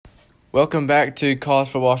Welcome back to College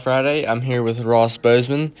Football Friday. I'm here with Ross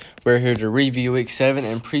Bozeman. We're here to review Week 7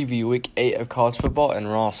 and preview Week 8 of college football,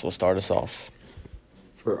 and Ross will start us off.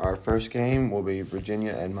 For our first game will be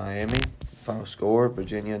Virginia and Miami. Final score,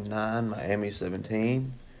 Virginia 9, Miami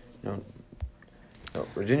 17.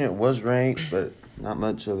 Virginia was ranked, but not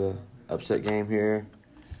much of a upset game here.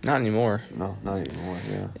 Not anymore. No, not anymore,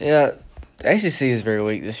 yeah. Yeah, the ACC is very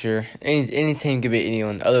weak this year. Any team could beat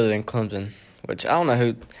anyone other than Clemson, which I don't know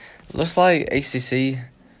who. Looks like ACC,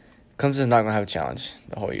 Clemson's not going to have a challenge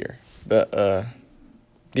the whole year. But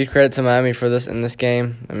give credit to Miami for this in this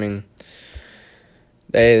game. I mean,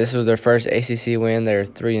 this was their first ACC win. They're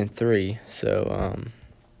 3-3. So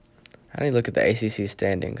I need to look at the ACC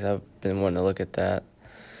standings. I've been wanting to look at that.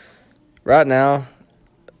 Right now,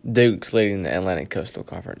 Duke's leading the Atlantic Coastal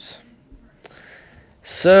Conference.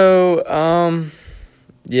 So,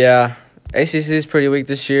 yeah, ACC is pretty weak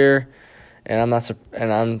this year. And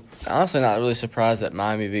I'm honestly not really surprised that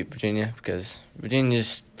Miami beat Virginia because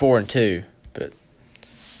Virginia's 4-2, but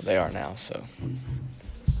they are now. So,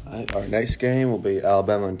 Our next game will be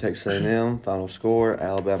Alabama and Texas A&M. Final score: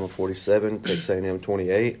 Alabama 47, Texas A&M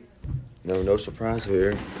 28. No surprise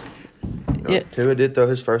here. Yeah. Tua did throw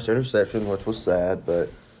his first interception, which was sad, but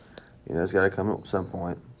it's got to come at some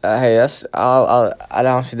point. Hey, I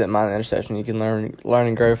honestly didn't mind the interception. You can learn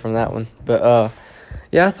and grow from that one. But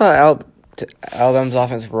yeah, I thought Alabama's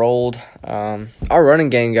offense rolled. Our running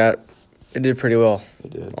game did pretty well. It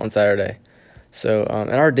did on Saturday. So and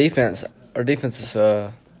our defense is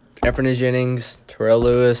Anthony Jennings, Terrell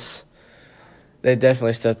Lewis. They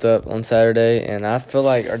definitely stepped up on Saturday, and I feel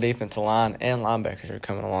like our defensive line and linebackers are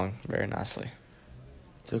coming along very nicely.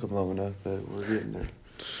 Took them long enough, but we're getting there.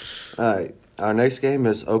 All right, our next game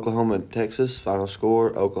is Oklahoma and Texas. Final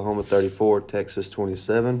score: Oklahoma 34, Texas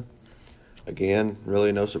 27. Again,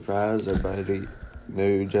 really no surprise. Everybody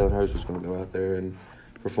knew Jalen Hurts was going to go out there and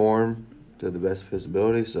perform to the best of his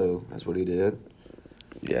ability, so that's what he did.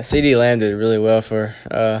 Yeah, CeeDee Lamb did really well for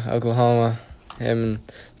Oklahoma. Him and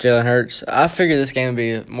Jalen Hurts. I figured this game would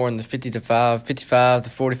be more in the 55 to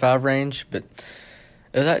 45 range, but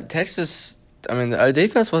it was like Texas. I mean, the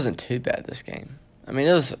defense wasn't too bad this game. I mean,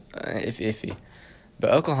 it was iffy, but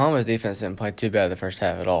Oklahoma's defense didn't play too bad the first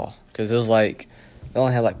half at all because it was like they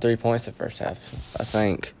only had like 3 points the first half, I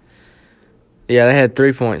think. Yeah, they had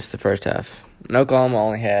 3 points the first half, and Oklahoma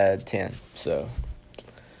only had 10. So,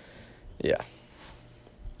 yeah.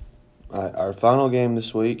 Our final game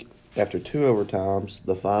this week, after 2 overtimes,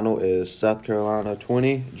 the final is South Carolina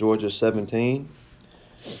 20, Georgia 17.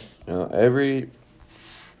 Every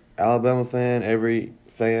Alabama fan, every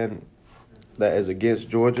fan that is against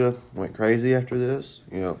Georgia went crazy after this.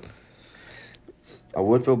 I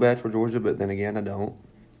would feel bad for Georgia, but then again, I don't.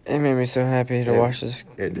 It made me so happy to watch this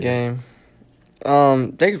game.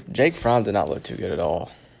 Jake Fromm did not look too good at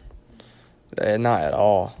all. Not at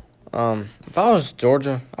all. If I was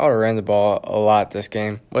Georgia, I would have ran the ball a lot this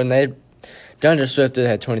game. When DeAndre Swift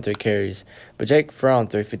had 23 carries, but Jake Fromm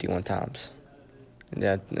threw 51 times.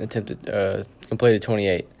 Yeah, completed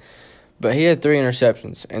 28. But he had 3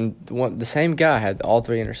 interceptions, and the same guy had all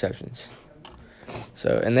 3 interceptions.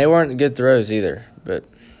 So, and they weren't good throws either. But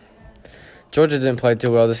Georgia didn't play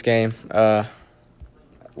too well this game.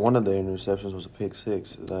 One of the interceptions was a pick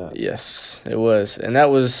six. Yes, it was, and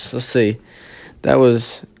that was. Let's see, that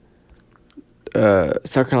was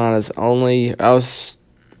South Carolina's only. South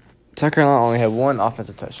Carolina only had 1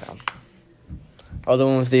 offensive touchdown. Other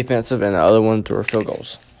one was defensive, and the other ones were field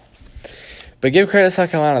goals. But give credit to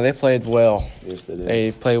South Carolina; they played well. Yes, they did.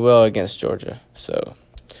 They played well against Georgia, so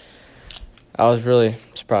I was really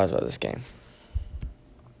surprised by this game.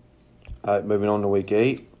 All right, moving on to Week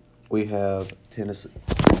 8, we have Tennessee.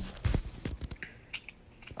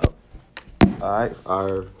 All right,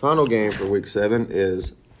 our final game for Week 7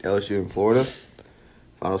 is LSU and Florida.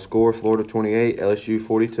 Final score: Florida 28, LSU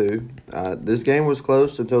 42. This game was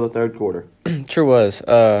close until the third quarter. Sure was.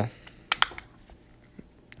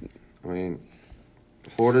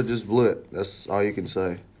 Florida just blew it. That's all you can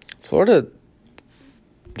say. Florida,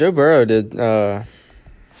 Joe Burrow did.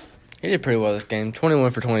 He did pretty well this game. 21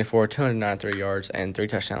 for 24, 293 yards, and 3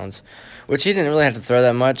 touchdowns, which he didn't really have to throw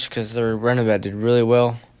that much because their running back did really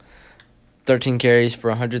well. 13 carries for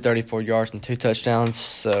 134 yards and 2 touchdowns.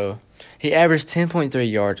 So he averaged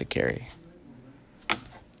 10.3 yards a carry.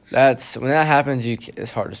 When that happens, it's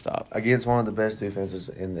hard to stop. Against one of the best defenses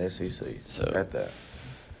in the SEC. So at that.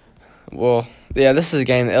 Well, yeah, this is a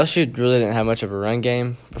game. LSU really didn't have much of a run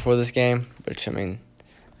game before this game, which,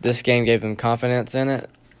 this game gave them confidence in it.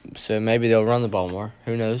 So maybe they'll run the ball more.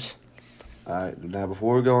 Who knows? All right. Now,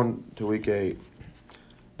 before we go on to Week 8,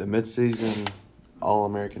 the midseason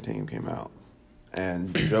All-American team came out,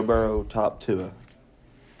 and Joe Burrow topped Tua.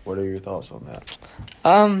 What are your thoughts on that?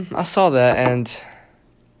 I saw that, and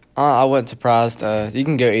I wasn't surprised. You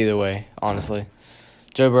can go either way, honestly.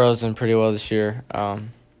 Joe Burrow's done pretty well this year. Joe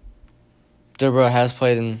Burrow has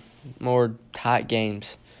played in more tight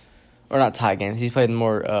games. Or not tight games. He's played in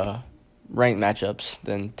more ranked matchups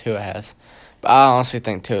than Tua has. But I honestly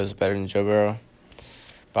think Tua is better than Joe Burrow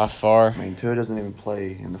by far. I mean, Tua doesn't even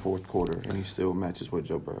play in the fourth quarter, and he still matches what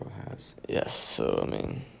Joe Burrow has. Yes, so, I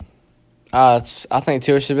mean, I think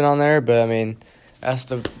Tua should have been on there, but, I mean, that's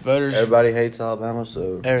the voters. Everybody hates Alabama,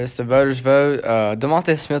 so. It's the voters' vote.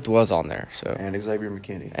 DeVonta Smith was on there, so. And Xavier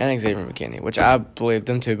McKinney. Which I believe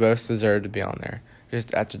them two both deserve to be on there.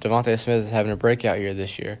 Just after DeVonta Smith is having a breakout year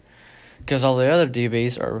this year. Because all the other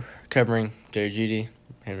DBs are covering Jerry Jeudy,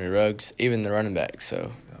 Henry Ruggs, even the running back.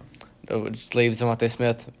 So it just leaves DeVonta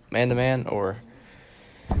Smith man-to-man or,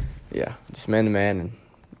 just man-to-man and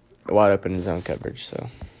wide open in zone coverage. So.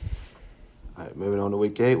 All right, moving on to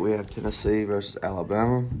Week 8, we have Tennessee versus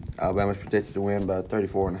Alabama. Alabama's predicted to win by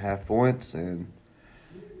 34.5 points. And,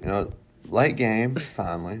 late game,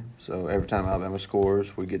 finally. So every time Alabama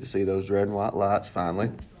scores, we get to see those red and white lights,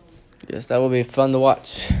 finally. Yes, that will be fun to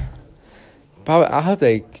watch. Probably, I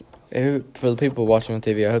hope for the people watching on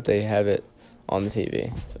TV, I hope they have it on the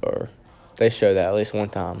TV or they show that at least one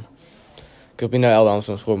time. Because we know Alabama's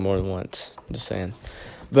going to score more than once. Just saying.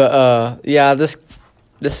 But,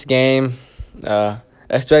 this game, I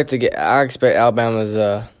expect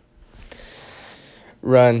Alabama's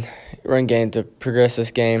run game to progress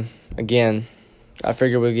this game. Again, I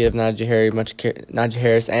figure we'll give Najee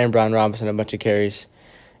Harris and Brian Robinson a bunch of carries.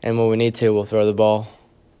 And when we need to, we'll throw the ball.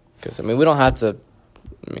 Because, we don't have to,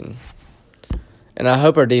 and I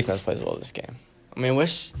hope our defense plays well this game.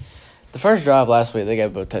 The first drive last week, they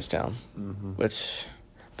gave up a touchdown. Mm-hmm. But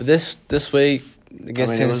this week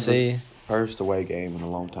against Tennessee. It was the first away game in a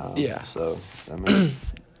long time. Yeah. So,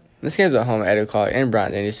 this game's at home at 8 o'clock in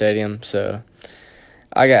Bryant-Denny Stadium. So,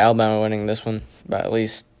 I got Alabama winning this one by at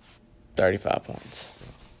least 35 points.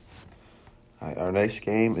 All right, our next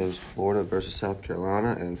game is Florida versus South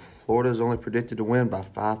Carolina, and Florida is only predicted to win by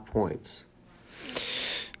 5 points.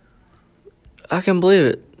 I can believe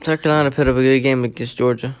it. South Carolina put up a good game against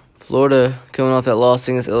Georgia. Florida coming off that loss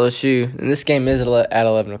against LSU, and this game is at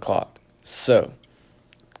 11 o'clock. So,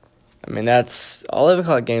 that's all 11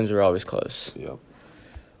 o'clock games are always close. Yep.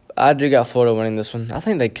 I do got Florida winning this one. I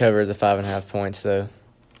think they covered the 5.5 points though.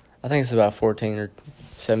 I think it's about 14 or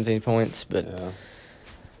 17 points, but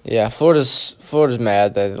yeah, Florida's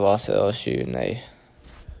mad that they lost to LSU, and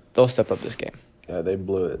they'll step up this game. Yeah, they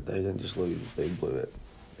blew it. They didn't just lose; they blew it.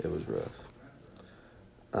 It was rough.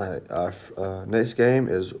 All right, our next game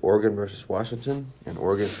is Oregon versus Washington, and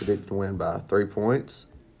Oregon's predicted to win by 3 points.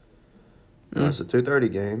 It's a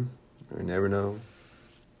 2:30 game. You never know.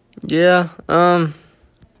 Yeah, I'm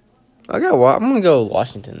gonna go with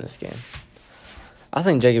Washington this game. I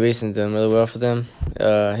think Jacob Eason's doing really well for them.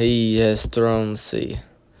 He has thrown. Let's see.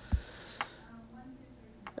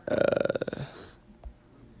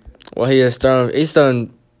 He's thrown.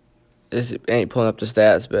 Ain't pulling up the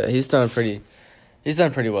stats, but he's done pretty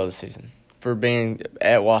well this season for being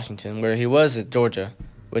at Washington, where he was at Georgia,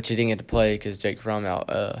 which he didn't get to play because Jake Fromm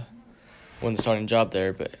won the starting job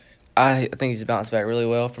there. But I think he's bounced back really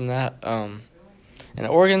well from that. And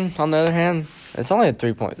Oregon, on the other hand, it's only a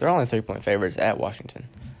 3-point. They're only 3-point favorites at Washington.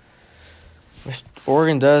 Which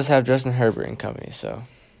Oregon does have Justin Herbert and company, so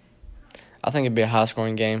I think it'd be a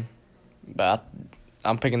high-scoring game. But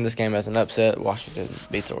I'm picking this game as an upset. Washington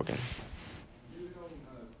beats Oregon.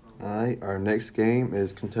 All right, our next game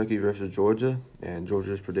is Kentucky versus Georgia, and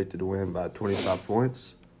Georgia is predicted to win by 25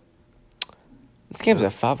 points. This game's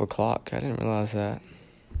at 5 o'clock. I didn't realize that.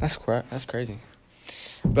 That's crazy.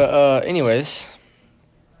 But anyways,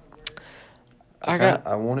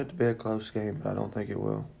 I want it to be a close game, but I don't think it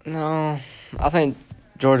will. No, I think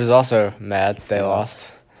Georgia's also mad they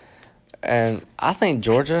lost. And I think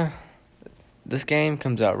Georgia, this game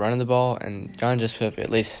comes out running the ball, and John just put at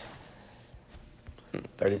least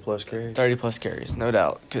 30-plus carries? 30-plus carries, no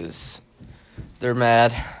doubt, because they're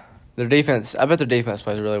mad. I bet their defense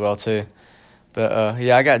plays really well, too. But,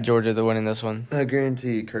 I got Georgia winning this one. I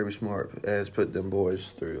guarantee you Kirby Smart has put them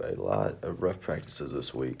boys through a lot of rough practices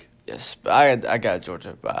this week. Yes, but I got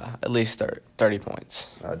Georgia by at least 30 points.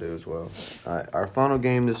 I do as well. All right, our final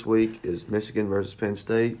game this week is Michigan versus Penn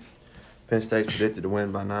State. Penn State's predicted to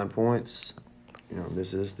win by 9 points.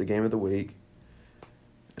 This is the game of the week.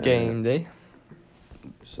 Game day.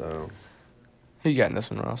 So, who you got in this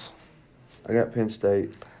one, Ross? I got Penn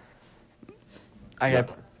State. I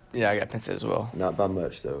got Yeah, I got Penn State as well. Not by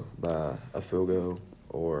much, though. By a field goal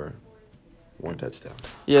or one touchdown.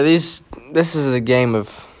 Yeah, this is a game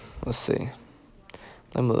of, let's see.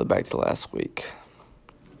 Let me look back to last week.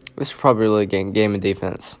 This is probably really a game of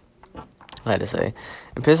defense, I had to say.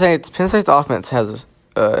 And Penn State's offense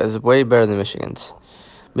is way better than Michigan's.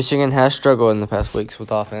 Michigan has struggled in the past weeks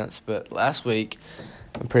with offense, but last week,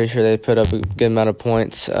 I'm pretty sure they put up a good amount of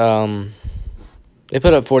points. They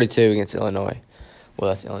put up 42 against Illinois. Well,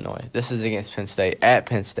 that's Illinois. This is against Penn State at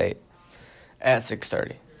 6:30.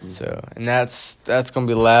 Mm-hmm. So, and that's gonna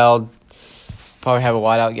be loud. Probably have a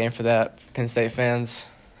whiteout game for that, for Penn State fans.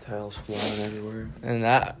 Towels flying everywhere. And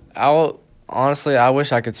I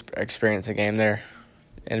wish I could experience a game there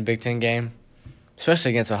in a Big Ten game,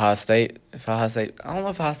 especially against Ohio State. I don't know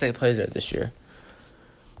if Ohio State plays there this year.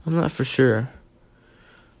 I'm not for sure.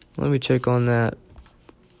 Let me check on that.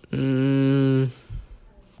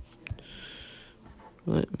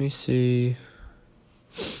 Let me see.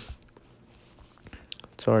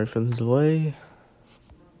 Sorry for the delay.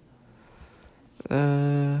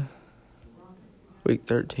 Week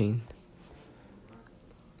 13.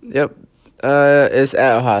 Yep. It's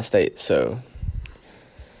at Ohio State, so.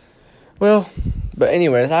 Well, but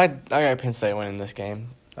anyways, I got Penn State winning this game.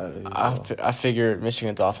 I figured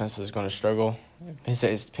Michigan's offense is going to struggle. Penn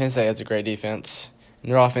State has a great defense,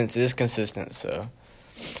 and their offense is consistent, so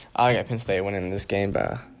I got Penn State winning this game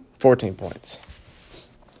by 14 points.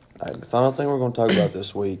 All right, the final thing we're going to talk about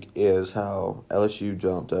this week is how LSU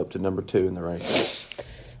jumped up to number 2 in the rankings.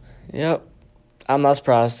 Yep. I'm not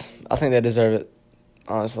surprised. I think they deserve it,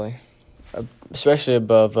 honestly. Especially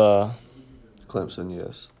above Clemson,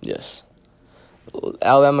 yes. Yes.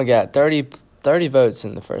 Alabama got 30 votes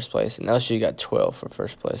in the first place, and LSU got 12 for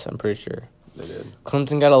first place, I'm pretty sure. They did.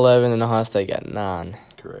 Clemson got 11, and Ohio State got 9.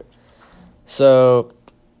 Correct. So,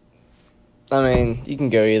 I mean, you can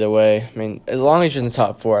go either way. I mean, as long as you're in the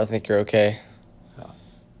top 4, I think you're okay.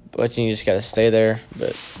 But you just got to stay there. But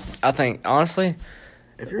I think, honestly,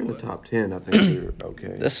 if you're in the top 10, I think you're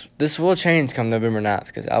okay. This will change come November 9th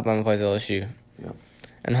because Alabama plays LSU. Yep.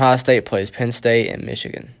 And Ohio State plays Penn State and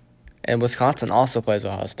Michigan. And Wisconsin also plays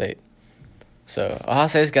Ohio State. So, Ohio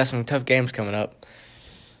State's got some tough games coming up.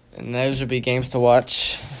 And those would be games to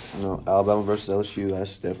watch. No, Alabama versus LSU,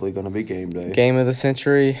 that's definitely going to be game day. Game of the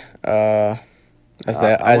century, as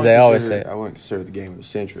they always say. I wouldn't consider the game of the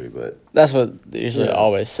century, but... That's what they usually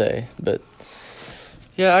always say. But,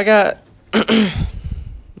 yeah, I got...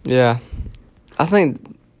 yeah. I think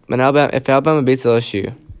if Alabama beats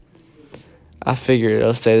LSU, I figure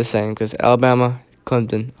it'll stay the same because Alabama,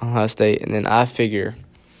 Clemson, Ohio State, and then I figure...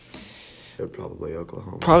 Probably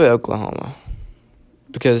Oklahoma. Probably Oklahoma.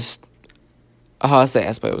 Because Ohio State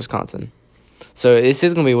has to play Wisconsin. So it's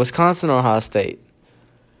either going to be Wisconsin or Ohio State.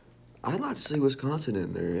 I'd like to see Wisconsin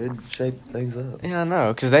in there. It'd shake things up. Yeah, I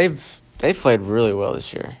know, because they've played really well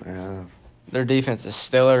this year. Yeah. Their defense is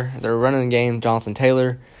stellar. They're running the game. Jonathan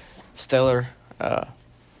Taylor, stellar.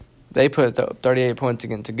 They put 38 points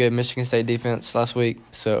against a good Michigan State defense last week.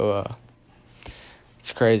 So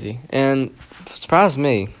it's crazy. And surprised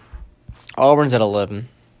me, Auburn's at 11.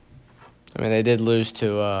 I mean, they did lose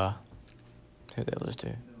to who did they lose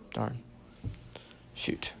to? Darn.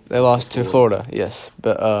 Shoot. They lost to Florida, yes.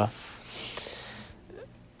 But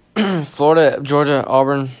Florida, Georgia,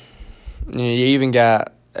 Auburn, you even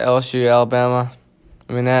got LSU, Alabama.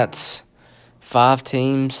 I mean, that's 5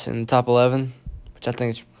 teams in the top 11, which I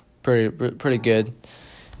think is pretty good.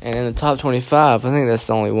 And in the top 25, I think that's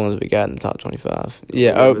the only ones we got in the top 25.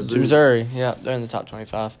 Yeah, Missouri. Yeah, they're in the top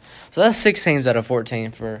 25. So that's 6 teams out of 14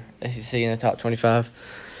 for SEC in the top 25.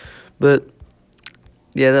 But,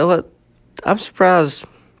 yeah, I'm surprised.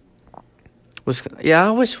 I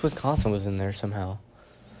wish Wisconsin was in there somehow.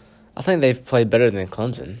 I think they've played better than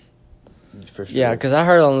Clemson. For sure. Yeah, because I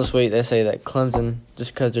heard on this week they say that Clemson,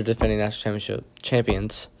 just because they're defending national championship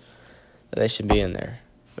champions, that they should be in there.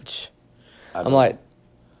 Which I'm like,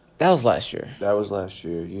 that was last year. That was last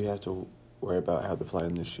year. You have to worry about how they're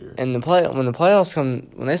playing this year. And when the playoffs come,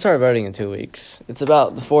 when they start voting in 2 weeks, it's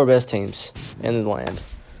about the 4 best teams in the land.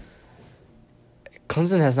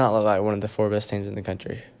 Clemson has not looked like one of the 4 best teams in the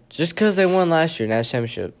country. Just because they won last year, national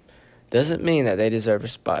championship, doesn't mean that they deserve a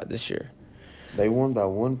spot this year. They won by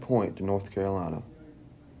 1 point to North Carolina.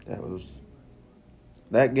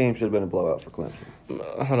 That game should have been a blowout for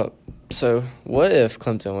Clemson. Hold up. So, what if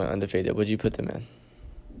Clemson went undefeated? Would you put them in?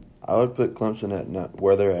 I would put Clemson at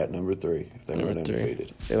where they're at, number 3, if they went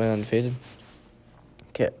undefeated. They went undefeated?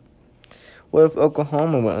 Okay. What if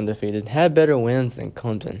Oklahoma went undefeated, had better wins than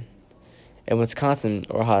Clemson, and Wisconsin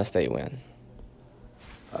or Ohio State win?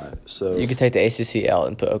 All right, so You could take the ACC out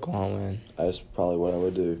and put Oklahoma in. that's probably what I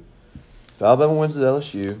would do. If Alabama wins at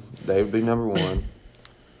LSU, they would be number 1.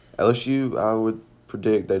 LSU, I would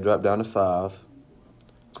predict they drop down to 5.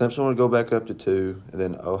 Clemson would go back up to 2, and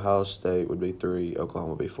then Ohio State would be 3.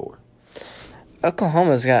 Oklahoma would be 4.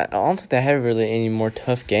 Oklahoma's got. I don't think they have really any more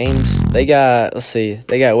tough games. They got. Let's see.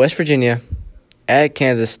 They got West Virginia, at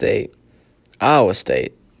Kansas State, Iowa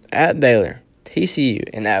State, at Baylor, TCU,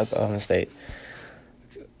 and at Oklahoma State.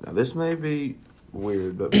 Now this may be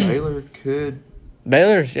weird, but Baylor could.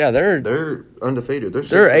 Baylor's they're undefeated.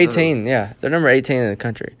 They're 18. Yeah, they're number 18 in the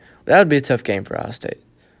country. That would be a tough game for Ohio State.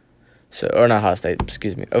 Or not Ohio State.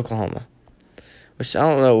 Excuse me, Oklahoma. Which I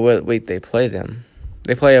don't know what week they play them.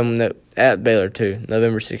 They play them at Baylor too,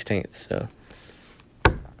 November 16th. So,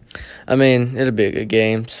 I mean, it'll be a good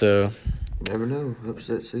game. So, you never know.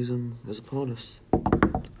 Upset season is upon us.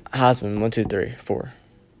 Heisman 1, 2, 3, 4.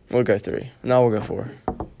 We'll go 3. No, we'll go 4.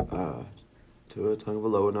 Tua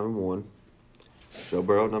Tagovailoa number 1. Joe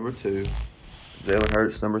Burrow number 2. Jalen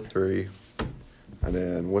Hurts number 3. And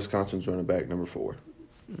then Wisconsin's running back number 4.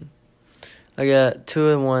 I got 2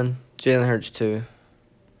 and 1. Jalen Hurts 2.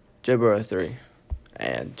 Joe Burrow 3.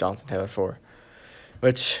 And Jonathan Taylor 4.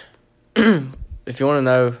 Which, if you want to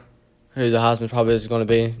know who the Heisman probably is going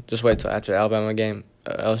to be, just wait till after the Alabama game,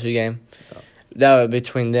 LSU game. Yeah. That would be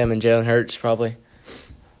between them and Jalen Hurts probably.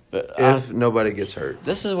 But if nobody gets hurt,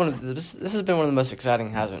 this has been one of the most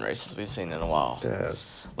exciting Heisman races we've seen in a while. Yes.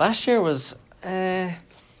 Last year was everybody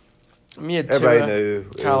knew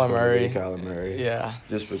Kyler Murray. Kyler Murray. Yeah.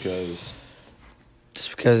 Just because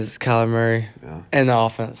it's Kyler Murray and the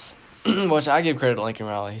offense. Which I give credit to Lincoln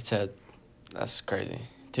Riley. He said, that's crazy.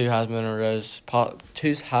 2 Heisman in a row,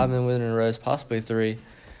 in a row, possibly 3.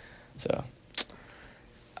 So,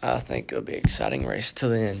 I think it'll be an exciting race to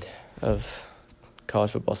the end of college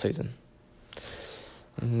football season.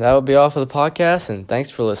 And that will be all for the podcast, and thanks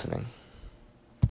for listening.